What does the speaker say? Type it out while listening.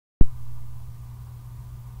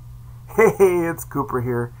Hey, it's Cooper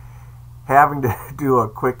here, having to do a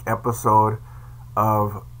quick episode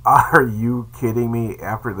of Are You Kidding Me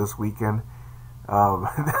after this weekend?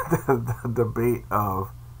 The debate of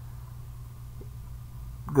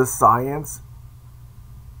the science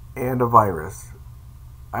and a virus.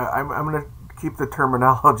 I'm going to keep the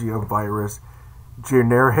terminology of virus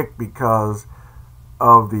generic because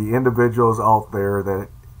of the individuals out there that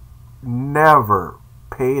never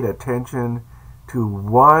paid attention to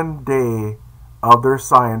one day of their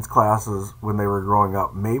science classes when they were growing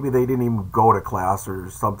up. Maybe they didn't even go to class or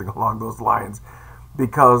something along those lines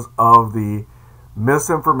because of the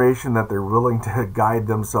misinformation that they're willing to guide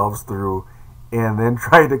themselves through, and then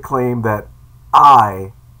try to claim that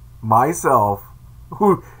I, myself,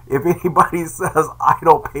 who, if anybody says I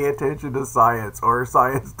don't pay attention to science or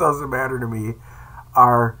science doesn't matter to me,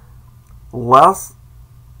 are less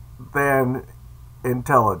than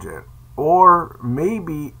intelligent, or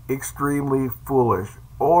maybe extremely foolish,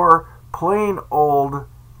 or plain old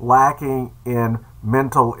lacking in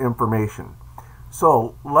mental information.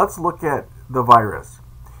 So let's look at the virus.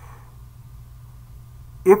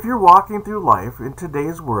 If you're walking through life in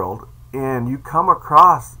today's world and you come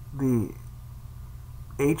across the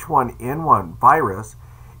H1N1 virus,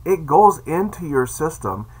 it goes into your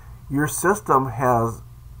system. Your system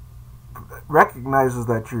recognizes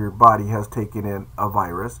that your body has taken in a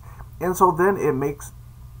virus, and so then it makes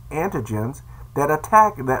antigens that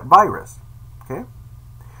attack that virus. Okay?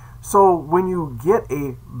 So when you get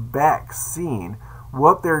a vaccine,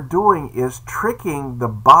 what they're doing is tricking the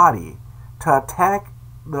body to attack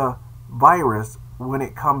the virus when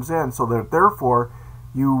it comes in, so that therefore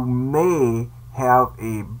you may have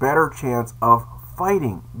a better chance of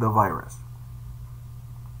fighting the virus.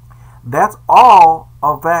 That's all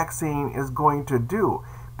a vaccine is going to do,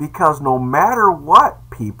 because no matter what,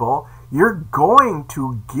 people, you're going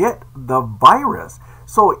to get the virus.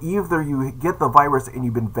 So either you get the virus and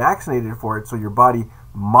you've been vaccinated for it, so your body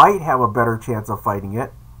might have a better chance of fighting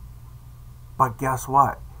it, but guess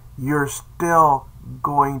what? You're still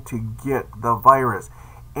going to get the virus.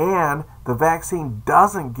 And the vaccine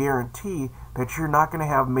doesn't guarantee that you're not going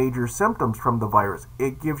to have major symptoms from the virus.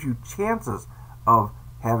 It gives you chances of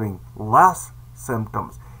having less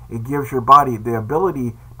symptoms. It gives your body the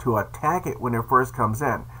ability to attack it when it first comes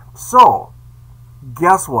in. So,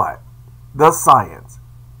 guess what? The science.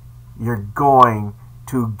 You're going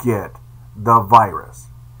to get the virus.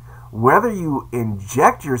 Whether you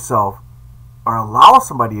inject yourself or allow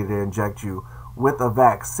somebody to inject you with a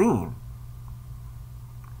vaccine,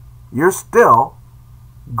 you're still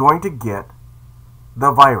going to get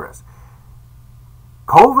the virus.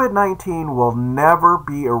 COVID-19 will never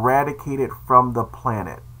be eradicated from the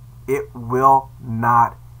planet. It will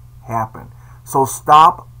not happen. So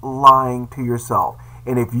stop lying to yourself.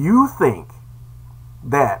 And if you think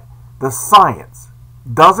that the science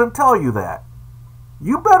doesn't tell you that,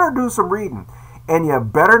 you better do some reading. And you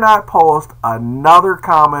better not post another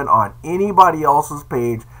comment on anybody else's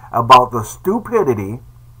page about the stupidity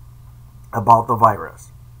about the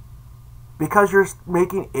virus, because you're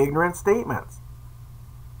making ignorant statements.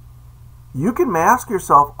 You can mask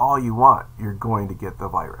yourself all you want. You're going to get the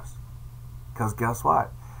virus. Because guess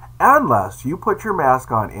what? Unless you put your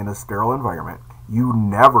mask on in a sterile environment, you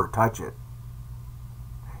never touch it.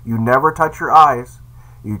 You never touch your eyes.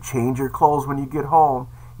 You change your clothes when you get home.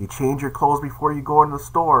 You change your clothes before you go into the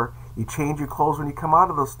store. You change your clothes when you come out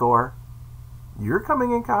of the store. You're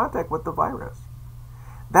coming in contact with the virus.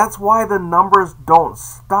 That's why the numbers don't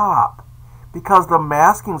stop. Because the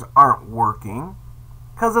maskings aren't working.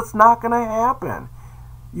 Because it's not going to happen.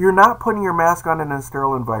 You're not putting your mask on in a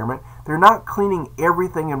sterile environment. They're not cleaning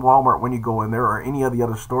everything in Walmart when you go in there, or any of the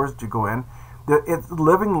other stores that you go in. It's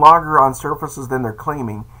living longer on surfaces than they're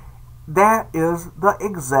claiming. That is the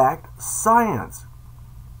exact science.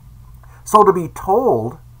 So to be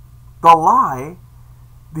told the lie,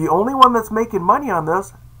 the only one that's making money on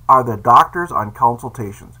this are the doctors on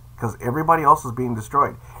consultations, because everybody else is being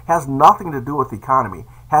destroyed. Has nothing to do with the economy.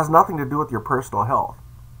 Has nothing to do with your personal health.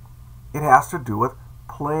 It has to do with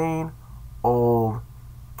plain old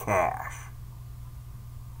cash.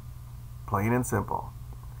 Plain and simple.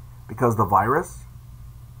 Because the virus,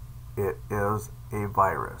 it is a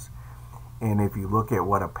virus. And if you look at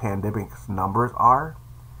what a pandemic's numbers are,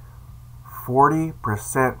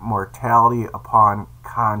 40% mortality upon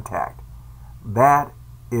contact. That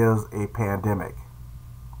is a pandemic.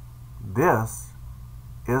 This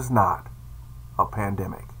is not a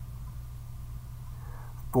pandemic.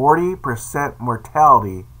 40%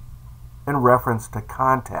 mortality in reference to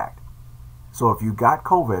contact. So if you got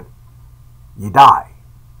COVID, you die.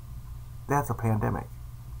 That's a pandemic.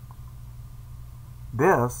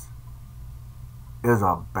 This is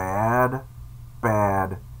a bad,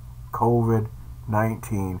 bad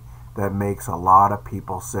COVID-19 that makes a lot of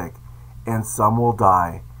people sick. And some will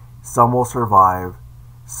die, some will survive,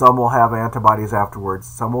 some will have antibodies afterwards,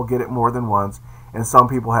 some will get it more than once, and some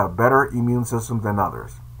people have better immune systems than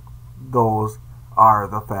others. Those are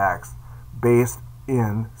the facts based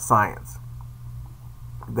in science.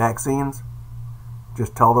 Vaccines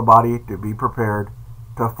just tell the body to be prepared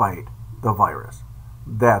to fight the virus.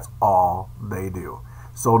 That's all they do.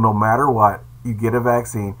 So no matter what, you get a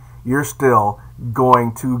vaccine, you're still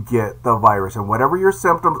going to get the virus. And whatever your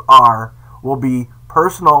symptoms are will be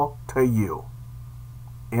personal to you.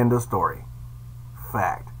 End of story.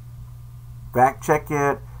 Fact. Fact check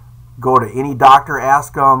it. Go to any doctor,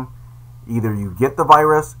 ask them. Either you get the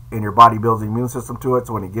virus and your body builds an immune system to it,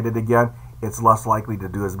 so when you get it again, it's less likely to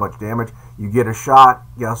do as much damage. You get a shot,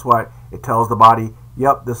 guess what? It tells the body,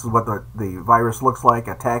 yep, this is what the virus looks like.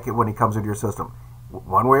 Attack it when it comes into your system.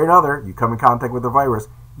 One way or another, you come in contact with the virus,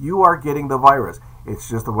 you are getting the virus. It's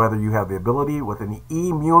just whether you have the ability with an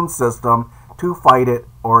immune system to fight it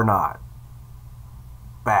or not.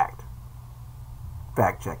 Fact.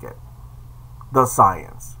 Fact check it. The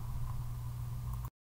science.